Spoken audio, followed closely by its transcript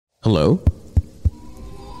Hello?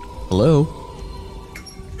 Hello?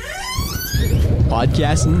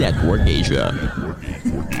 Podcast Network Asia.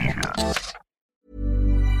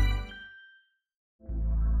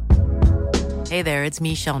 Hey there, it's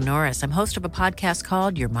Michelle Norris. I'm host of a podcast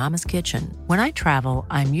called Your Mama's Kitchen. When I travel,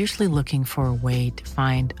 I'm usually looking for a way to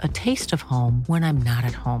find a taste of home when I'm not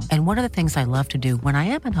at home. And one of the things I love to do when I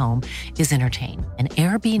am at home is entertain. And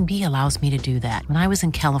Airbnb allows me to do that. When I was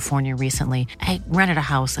in California recently, I rented a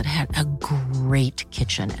house that had a great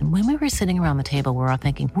kitchen. And when we were sitting around the table, we're all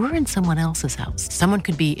thinking, we're in someone else's house. Someone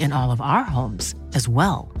could be in all of our homes as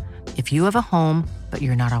well. If you have a home, but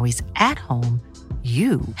you're not always at home,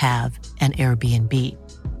 you have an Airbnb.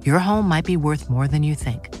 Your home might be worth more than you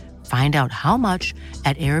think. Find out how much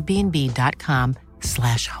at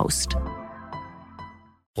airbnb.com/host.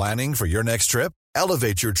 Planning for your next trip?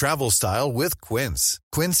 Elevate your travel style with Quince.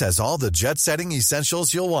 Quince has all the jet-setting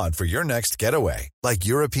essentials you'll want for your next getaway, like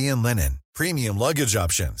European linen, premium luggage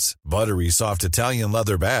options, buttery soft Italian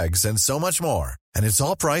leather bags, and so much more. And it's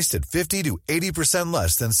all priced at 50 to 80%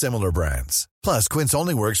 less than similar brands. Plus, Quince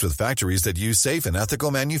only works with factories that use safe and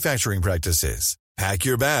ethical manufacturing practices. Pack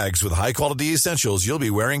your bags with high-quality essentials you'll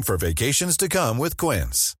be wearing for vacations to come with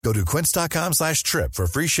Quince. Go to quince.com/trip for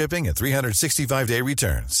free shipping and 365-day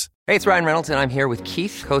returns. Hey, it's Ryan Reynolds, and I'm here with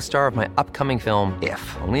Keith, co-star of my upcoming film, If,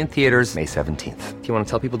 only in theaters May 17th. Do you want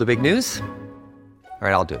to tell people the big news? All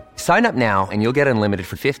right, I'll do it. Sign up now and you'll get unlimited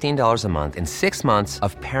for $15 a month and 6 months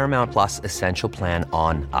of Paramount Plus Essential Plan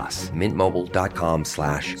on us.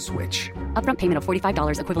 MintMobile.com/switch. Upfront payment of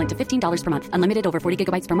 $45 equivalent to $15 per month. Unlimited over 40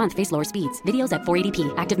 gigabytes per month. Face lower speeds. Videos at 480p.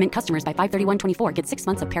 Active Mint customers by 531.24 get 6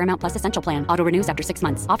 months of Paramount Plus Essential Plan. Auto renews after 6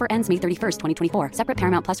 months. Offer ends May 31st, 2024. Separate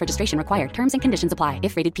Paramount Plus registration required. Terms and conditions apply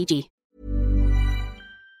if rated PG.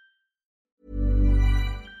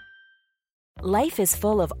 Life is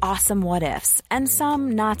full of awesome what-ifs, and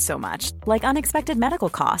some not so much, like unexpected medical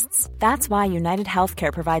costs. That's why United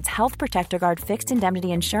Healthcare provides Health Protector Guard fixed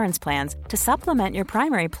indemnity insurance plans to supplement your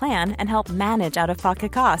primary plan and help manage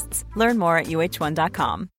out-of-pocket costs. Learn more at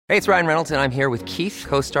UH1.com. Hey, it's Ryan Reynolds, and I'm here with Keith,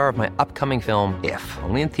 co-star of my upcoming film, If,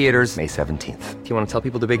 only in theaters May 17th. Do you want to tell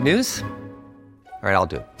people the big news? All right, I'll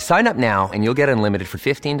do it. Sign up now and you'll get unlimited for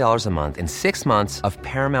 $15 a month and 6 months of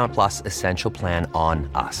Paramount Plus Essential Plan on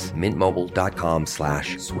us.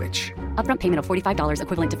 MintMobile.com/switch. Upfront payment of $45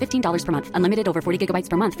 equivalent to $15 per month. Unlimited over 40 gigabytes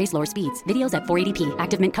per month. Face lower speeds. Videos at 480p.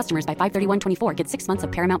 Active Mint customers by 531.24 get 6 months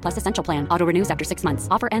of Paramount Plus Essential Plan. Auto renews after 6 months.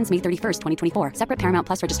 Offer ends May 31st, 2024. Separate Paramount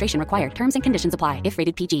Plus registration required. Terms and conditions apply if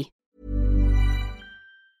rated PG.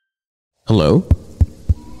 Hello?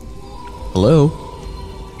 Hello?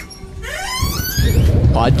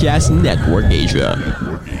 Podcast Network Asia.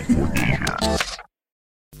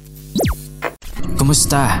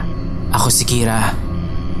 Kumusta? Ako si Kira.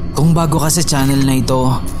 Kung bago ka sa channel na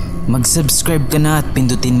ito, mag-subscribe ka na at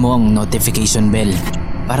pindutin mo ang notification bell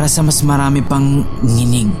para sa mas marami pang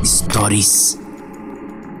nginig stories.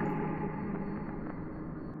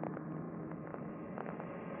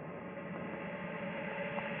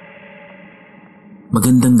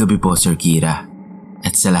 Magandang gabi po, Sir Kira.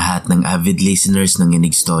 At sa lahat ng avid listeners ng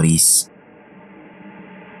Nginig Stories.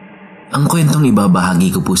 Ang kwentong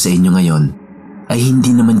ibabahagi ko po sa inyo ngayon ay hindi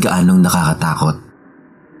naman gaanong nakakatakot.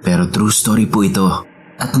 Pero true story po ito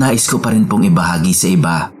at nais ko pa rin pong ibahagi sa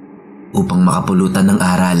iba upang makapulutan ng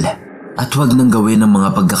aral at huwag nang gawin ang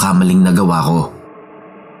mga pagkakamaling nagawa ko.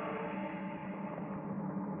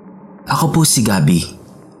 Ako po si Gabby,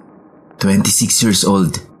 26 years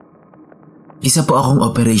old. Isa po akong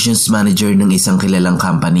operations manager ng isang kilalang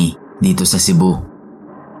company dito sa Cebu.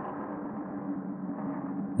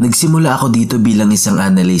 Nagsimula ako dito bilang isang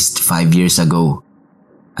analyst 5 years ago.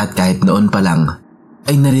 At kahit noon pa lang,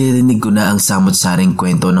 ay naririnig ko na ang samot-saring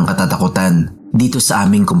kwento ng katatakutan dito sa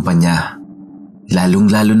aming kumpanya.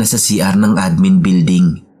 Lalong-lalo na sa CR ng admin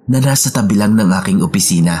building na nasa tabi lang ng aking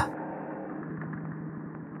opisina.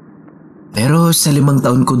 Pero sa 5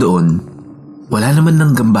 taon ko doon, wala naman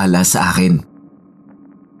nang gambala sa akin.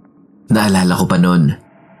 Naalala ko pa noon,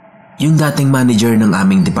 yung dating manager ng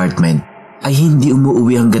aming department ay hindi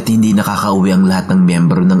umuwi hanggat hindi nakakauwi ang lahat ng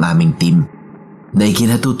miyembro ng aming team. Na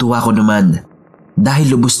ikinatutuwa ko naman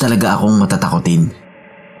dahil lubos talaga akong matatakotin.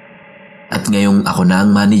 At ngayong ako na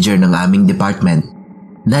ang manager ng aming department,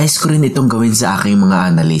 nais ko rin itong gawin sa aking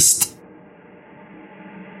mga analyst.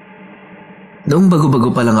 Noong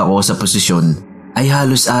bago-bago pa lang ako sa posisyon, ay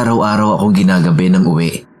halos araw-araw akong ginagabi ng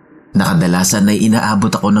uwi. Nakadalasan ay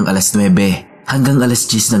inaabot ako ng alas 9 hanggang alas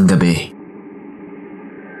 10 ng gabi.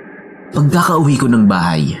 Pagkakauwi ko ng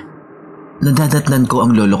bahay, nadadatnan ko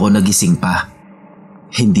ang lolo ko nagising pa.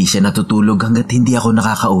 Hindi siya natutulog hanggat hindi ako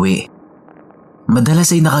nakakauwi.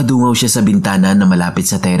 Madalas ay nakadungaw siya sa bintana na malapit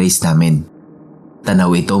sa terrace namin.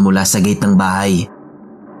 Tanaw ito mula sa gate ng bahay.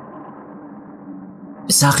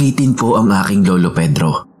 Sakitin po ang aking lolo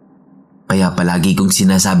Pedro. Kaya palagi kong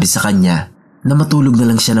sinasabi sa kanya na matulog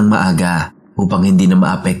na lang siya ng maaga upang hindi na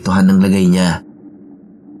maapektuhan ang lagay niya.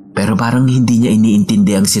 Pero parang hindi niya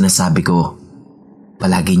iniintindi ang sinasabi ko.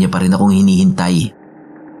 Palagi niya pa rin akong hinihintay.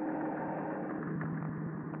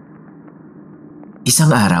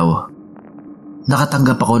 Isang araw,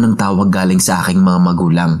 nakatanggap ako ng tawag galing sa aking mga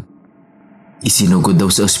magulang. Isinugod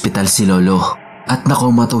daw sa ospital si lolo at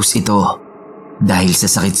nakomatose ito dahil sa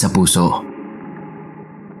sakit sa puso.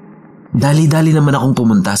 Dali-dali naman akong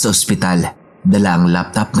pumunta sa ospital, dala ang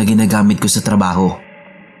laptop na ginagamit ko sa trabaho.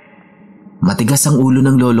 Matigas ang ulo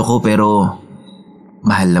ng lolo ko pero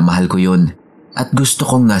mahal na mahal ko yun at gusto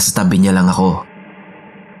kong nasa tabi niya lang ako.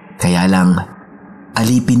 Kaya lang,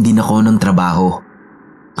 alipin din ako ng trabaho.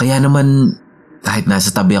 Kaya naman kahit nasa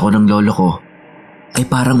tabi ako ng lolo ko, ay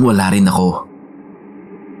parang wala rin ako.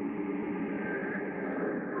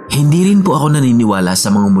 Hindi rin po ako naniniwala sa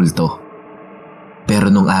mga multo. Pero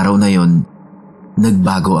nung araw na yon,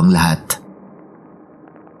 nagbago ang lahat.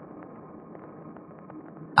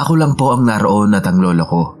 Ako lang po ang naroon at ang lolo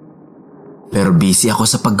ko. Pero busy ako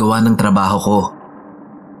sa paggawa ng trabaho ko.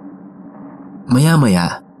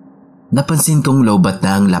 Maya-maya, napansin kong lowbat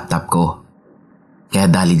na ang laptop ko. Kaya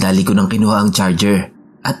dali-dali ko nang kinuha ang charger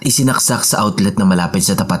at isinaksak sa outlet na malapit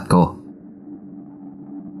sa tapat ko.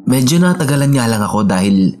 Medyo natagalan nga lang ako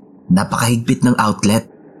dahil napakahigpit ng outlet.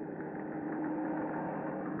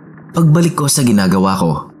 Pagbalik ko sa ginagawa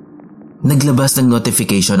ko, naglabas ng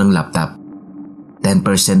notification ng laptop.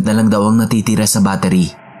 10% na lang daw ang natitira sa battery.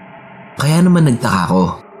 Kaya naman nagtaka ko.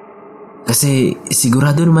 Kasi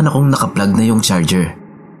sigurado naman akong nakaplug na yung charger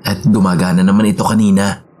at gumagana naman ito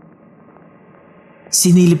kanina.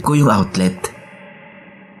 Sinilip ko yung outlet.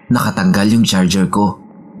 Nakatanggal yung charger ko.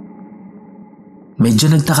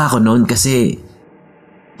 Medyo nagtaka ko noon kasi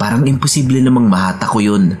parang imposible namang mahata ko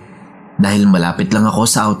yun dahil malapit lang ako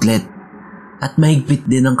sa outlet at mahigpit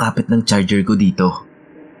din ang kapit ng charger ko dito.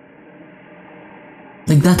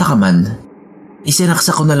 Nagtataka man,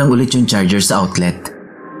 isinaksak ko na lang ulit yung charger sa outlet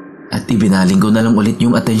at ibinaling ko na lang ulit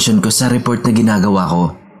yung attention ko sa report na ginagawa ko.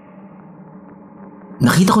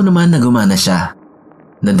 Nakita ko naman na gumana siya.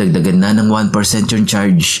 Nadagdagan na ng 1% yung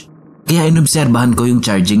charge kaya inobserbahan ko yung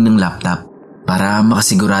charging ng laptop para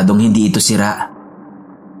makasiguradong hindi ito sira.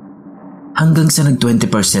 Hanggang sa nag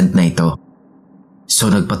 20% na ito.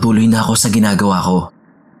 So nagpatuloy na ako sa ginagawa ko.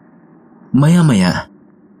 Maya-maya,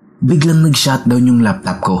 biglang nag-shutdown yung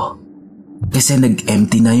laptop ko kasi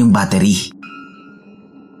nag-empty na yung battery.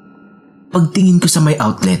 Pagtingin ko sa may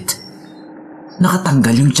outlet,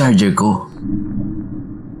 nakatanggal yung charger ko.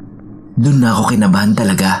 Doon na ako kinabahan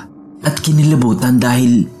talaga at kinilabutan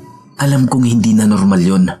dahil alam kong hindi na normal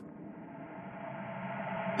yun.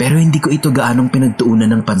 Pero hindi ko ito gaanong pinagtuunan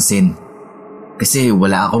ng pansin kasi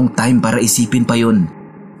wala akong time para isipin pa yun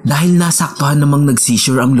dahil nasaktuhan namang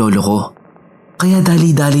nag-seizure ang lolo ko. Kaya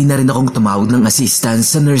dali-dali na rin akong tumawag ng assistant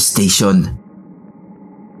sa nurse station.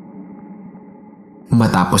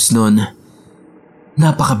 Matapos nun,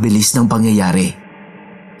 napakabilis ng pangyayari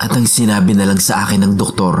at ang sinabi na lang sa akin ng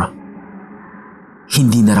doktor,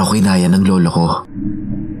 hindi na raw kinaya ng lolo ko.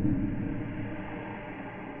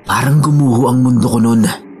 Parang gumuho ang mundo ko nun,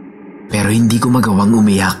 pero hindi ko magawang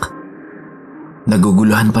umiyak.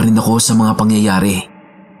 Naguguluhan pa rin ako sa mga pangyayari.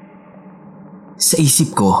 Sa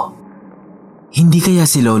isip ko, hindi kaya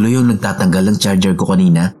si lolo yung nagtatanggal ng charger ko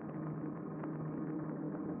kanina?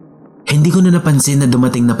 Hindi ko na napansin na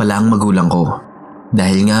dumating na pala ang magulang ko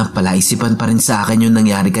dahil nga palaisipan pa rin sa akin yung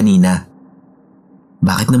nangyari kanina.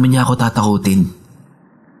 Bakit naman niya ako tatakutin?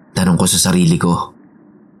 Tanong ko sa sarili ko.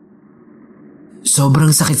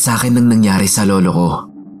 Sobrang sakit sa akin ng nangyari sa lolo ko.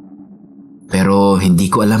 Pero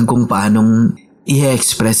hindi ko alam kung paanong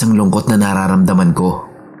i-express ang lungkot na nararamdaman ko.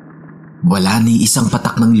 Wala ni isang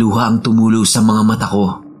patak ng luha ang tumulo sa mga mata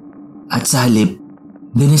ko. At sa halip,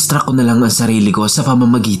 dinistract ko na lang ang sarili ko sa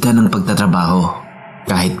pamamagitan ng pagtatrabaho.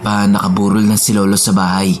 Kahit pa nakaburol na si lolo sa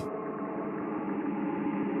bahay.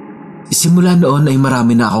 Simula noon ay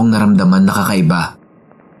marami na akong naramdaman na kakaiba.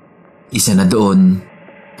 Isa na doon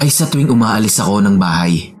ay sa tuwing umaalis ako ng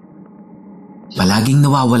bahay. Palaging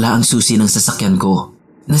nawawala ang susi ng sasakyan ko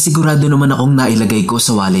na sigurado naman akong nailagay ko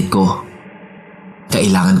sa wallet ko.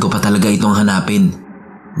 Kailangan ko pa talaga itong hanapin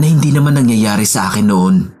na hindi naman nangyayari sa akin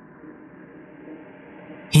noon.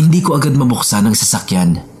 Hindi ko agad mabuksan ang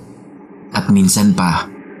sasakyan at minsan pa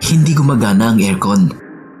hindi gumagana ang aircon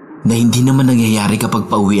na hindi naman nangyayari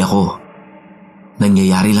kapag pauwi ako.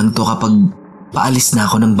 Nangyayari lang to kapag paalis na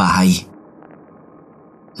ako ng bahay.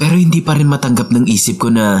 Pero hindi pa rin matanggap ng isip ko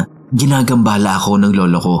na ginagambala ako ng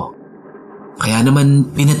lolo ko. Kaya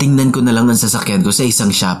naman pinatingnan ko na lang ang sasakyan ko sa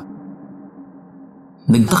isang shop.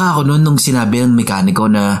 Nagtaka ako noon nung sinabi ng mekaniko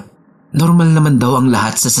na normal naman daw ang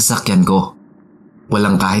lahat sa sasakyan ko.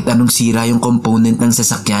 Walang kahit anong sira yung component ng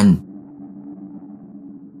sasakyan.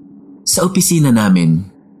 Sa opisina namin,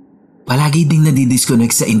 palagi ding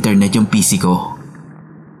nadidisconnect sa internet yung PC ko.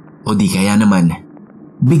 O di kaya naman,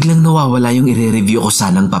 biglang nawawala yung ire-review ko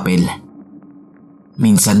sanang papel.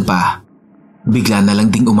 Minsan pa, bigla na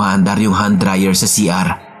lang ding umaandar yung hand dryer sa CR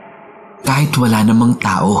kahit wala namang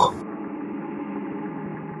tao.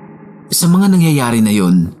 Sa mga nangyayari na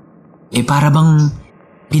yun, para bang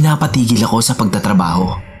pinapatigil ako sa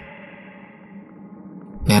pagtatrabaho.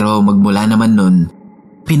 Pero magmula naman nun,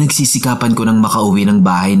 pinagsisikapan ko ng makauwi ng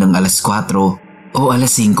bahay ng alas 4 o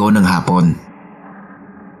alas 5 ng hapon.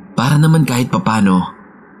 Para naman kahit papano,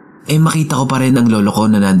 makita ko pa rin ang lolo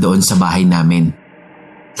ko na nandoon sa bahay namin.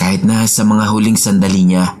 Kahit na sa mga huling sandali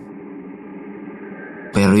niya.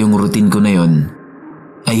 Pero yung routine ko na yon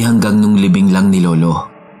ay hanggang nung libing lang ni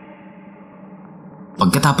lolo.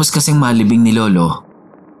 Pagkatapos kasing malibing ni lolo,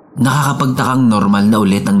 nakakapagtakang normal na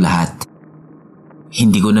ulit ang lahat.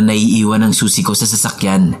 Hindi ko na naiiwan ang susi ko sa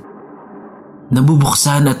sasakyan.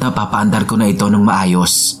 Nabubuksan at napapaandar ko na ito ng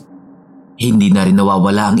maayos. Hindi na rin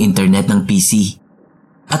nawawala ang internet ng PC.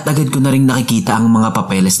 At agad ko na rin nakikita ang mga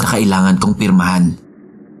papeles na kailangan kong pirmahan.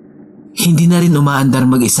 Hindi na rin umaandar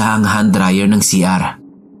mag-isa ang hand dryer ng CR.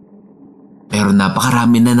 Pero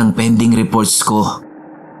napakarami na ng pending reports ko.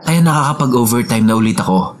 Kaya nakakapag-overtime na ulit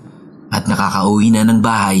ako at nakakauwi na ng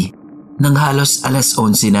bahay nang halos alas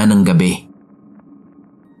 11 na ng gabi.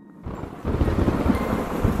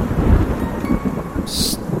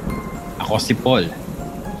 Ako si Paul.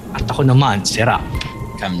 At ako naman si Rap.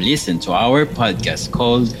 Come listen to our podcast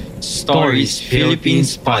called Stories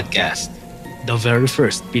Philippines Podcast. The very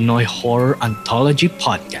first Pinoy horror anthology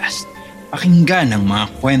podcast. Pakinggan ang mga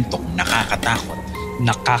kwentong nakakatakot,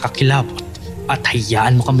 nakakakilabot, at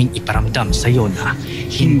hayaan mo kaming iparamdam sa iyo na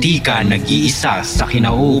hindi ka nag-iisa sa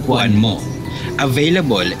kinauupuan mo.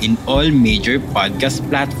 Available in all major podcast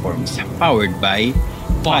platforms. Powered by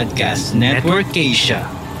Podcast Network Asia.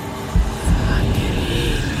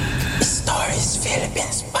 Stories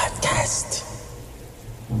Philippines Podcast.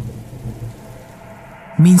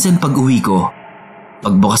 Minsan pag uwi ko,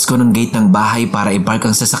 pagbukas ko ng gate ng bahay para ipark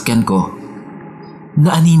ang sasakyan ko,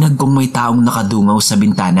 naaninag kong may taong nakadungaw sa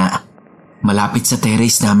bintana. Malapit sa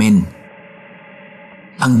terrace namin.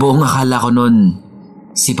 Ang buong akala ko nun,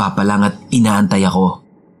 si Papa lang at inaantay ako.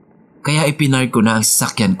 Kaya ipinark ko na ang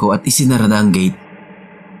sasakyan ko at isinara na ang gate.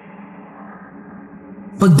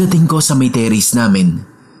 Pagdating ko sa may terrace namin,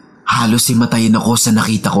 halos himatayin ako sa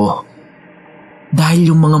nakita ko. Dahil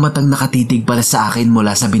yung mga matang nakatitig pala sa akin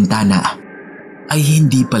mula sa bintana ay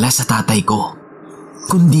hindi pala sa tatay ko,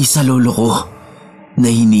 kundi sa lolo ko na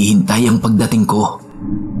hinihintay ang pagdating ko.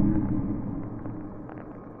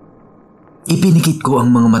 Ipinikit ko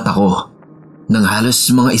ang mga mata ko ng halos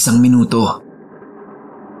mga 1 minuto.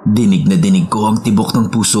 Dinig na dinig ko ang tibok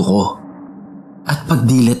ng puso ko. At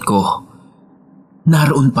pagdilat ko,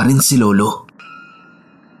 naroon pa rin si lolo.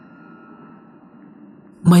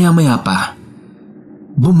 Maya-maya pa,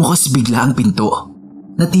 bumukas bigla ang pinto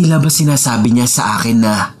na tila ba sinasabi niya sa akin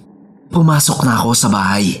na pumasok na ako sa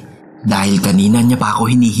bahay dahil kanina niya pa ako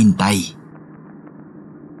hinihintay.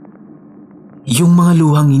 Yung mga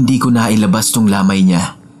luhang hindi ko nailabas tong lamay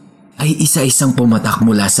niya ay isa-isang pumatak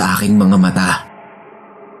mula sa aking mga mata.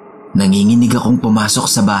 Nanginginig akong pumasok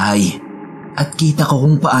sa bahay at kita ko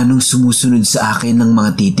kung paanong sumusunod sa akin ng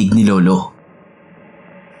mga titig ni lolo.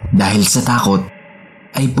 Dahil sa takot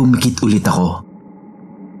ay pumikit ulit ako.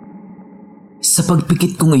 Sa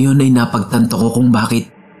pagpikit ko ngayon ay napagtanto ko kung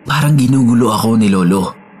bakit parang ginugulo ako ni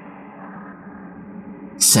lolo.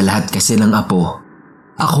 Sa lahat kasi ng apo,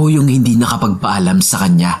 ako yung hindi nakapagpaalam sa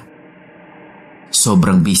kanya.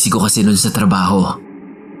 Sobrang busy ko kasi nun sa trabaho.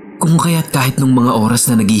 Kung kaya't kahit nung mga oras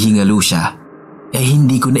na naghihingalo siya,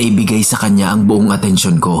 hindi ko naibigay sa kanya ang buong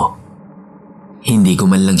atensyon ko. Hindi ko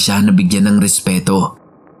man lang siya nabigyan ng respeto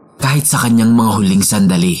kahit sa kanyang mga huling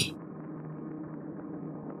sandali.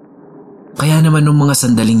 Kaya naman nung mga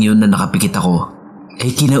sandaling yun na nakapikit ako,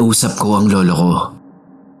 kinausap ko ang lolo ko.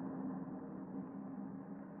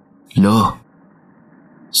 Lo,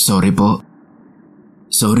 sorry po.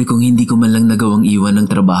 Sorry kung hindi ko man lang nagawang iwan ng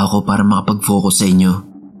trabaho ko para makapag-focus sa inyo.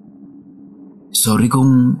 Sorry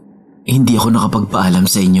kung hindi ako nakapagpaalam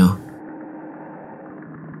sa inyo.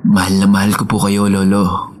 Mahal na mahal ko po kayo,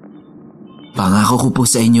 lolo. Pangako ko po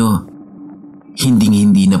sa inyo,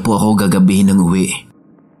 hindi na po ako gagabihin ng uwi.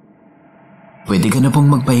 Pwede ka na pong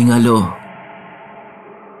magpahinga, Lo.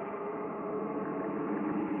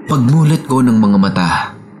 Pagmulat ko ng mga mata,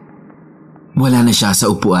 wala na siya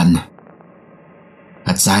sa upuan.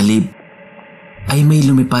 At sa halip, ay may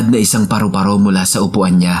lumipad na isang paru-paro mula sa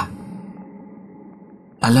upuan niya.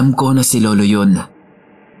 Alam ko na si Lolo yun,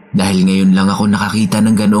 dahil ngayon lang ako nakakita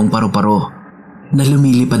ng ganoong paru-paro na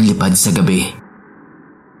lumilipad-lipad sa gabi.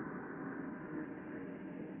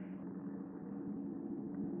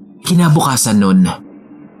 Kinabukasan nun,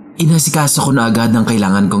 inasikaso ko na agad ang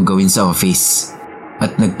kailangan kong gawin sa office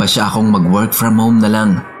at nagpa siya akong mag-work from home na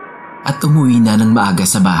lang at umuwi na ng maaga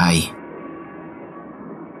sa bahay.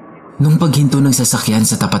 Nung paghinto ng sasakyan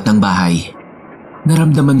sa tapat ng bahay,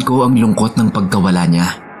 naramdaman ko ang lungkot ng pagkawala niya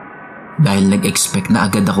dahil nag-expect na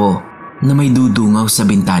agad ako na may dudungaw sa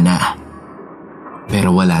bintana.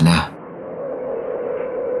 Pero wala na.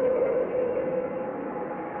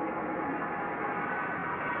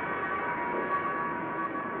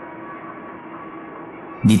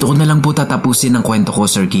 Dito ko na lang po tatapusin ang kwento ko,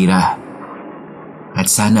 Sir Kira. At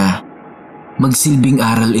sana, magsilbing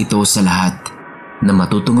aral ito sa lahat na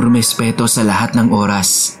matutong rumespeto sa lahat ng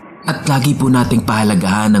oras at lagi po nating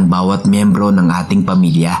pahalagahan ang bawat miyembro ng ating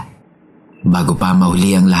pamilya bago pa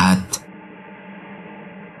mahuli ang lahat.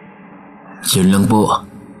 Yun lang po.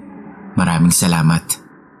 Maraming salamat.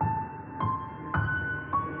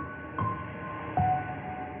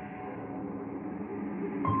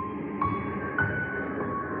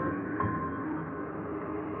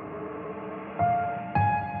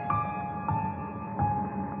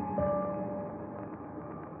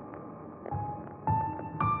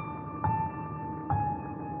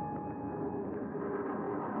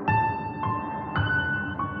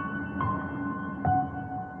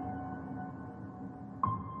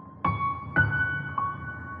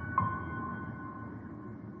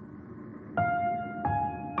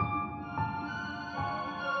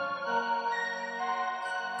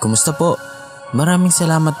 Kumusta po? Maraming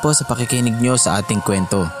salamat po sa pakikinig nyo sa ating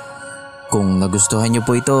kwento. Kung nagustuhan nyo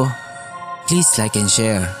po ito, please like and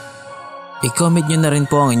share. I-comment nyo na rin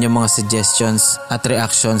po ang inyong mga suggestions at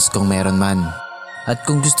reactions kung meron man. At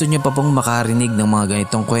kung gusto nyo pa pong makarinig ng mga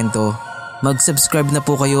ganitong kwento, mag-subscribe na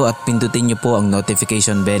po kayo at pindutin nyo po ang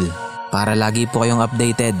notification bell para lagi po kayong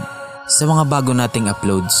updated sa mga bago nating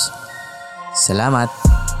uploads.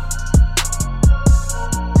 Salamat!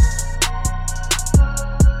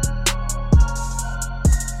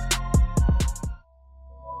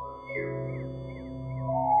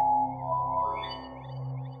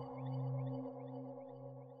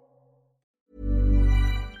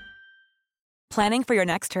 Planning for your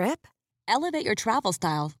next trip? Elevate your travel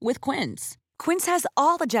style with Quince. Quince has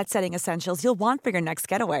all the jet-setting essentials you'll want for your next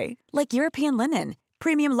getaway, like European linen,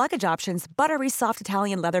 premium luggage options, buttery soft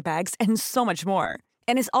Italian leather bags, and so much more.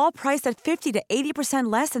 And is all priced at 50 to 80%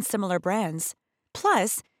 less than similar brands.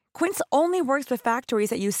 Plus, Quince only works with factories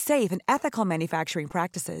that use safe and ethical manufacturing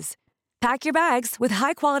practices. Pack your bags with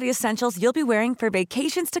high-quality essentials you'll be wearing for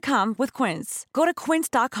vacations to come with Quince. Go to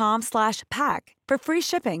quince.com/pack for free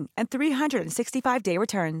shipping and 365-day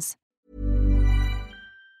returns.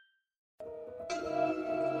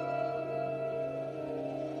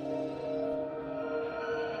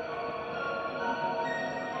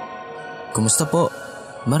 Kumusta po?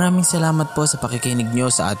 Maraming salamat po sa pakikinig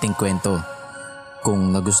nyo sa ating kwento.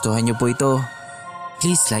 Kung nagustuhan nyo po ito,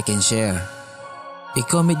 please like and share.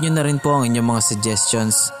 I-comment nyo na rin po ang inyong mga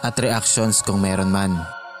suggestions at reactions kung meron man.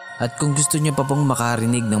 At kung gusto nyo pa pong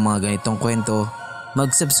makarinig ng mga ganitong kwento,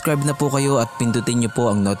 mag-subscribe na po kayo at pindutin nyo po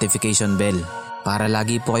ang notification bell para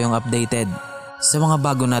lagi po kayong updated sa mga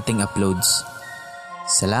bago nating uploads.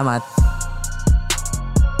 Salamat!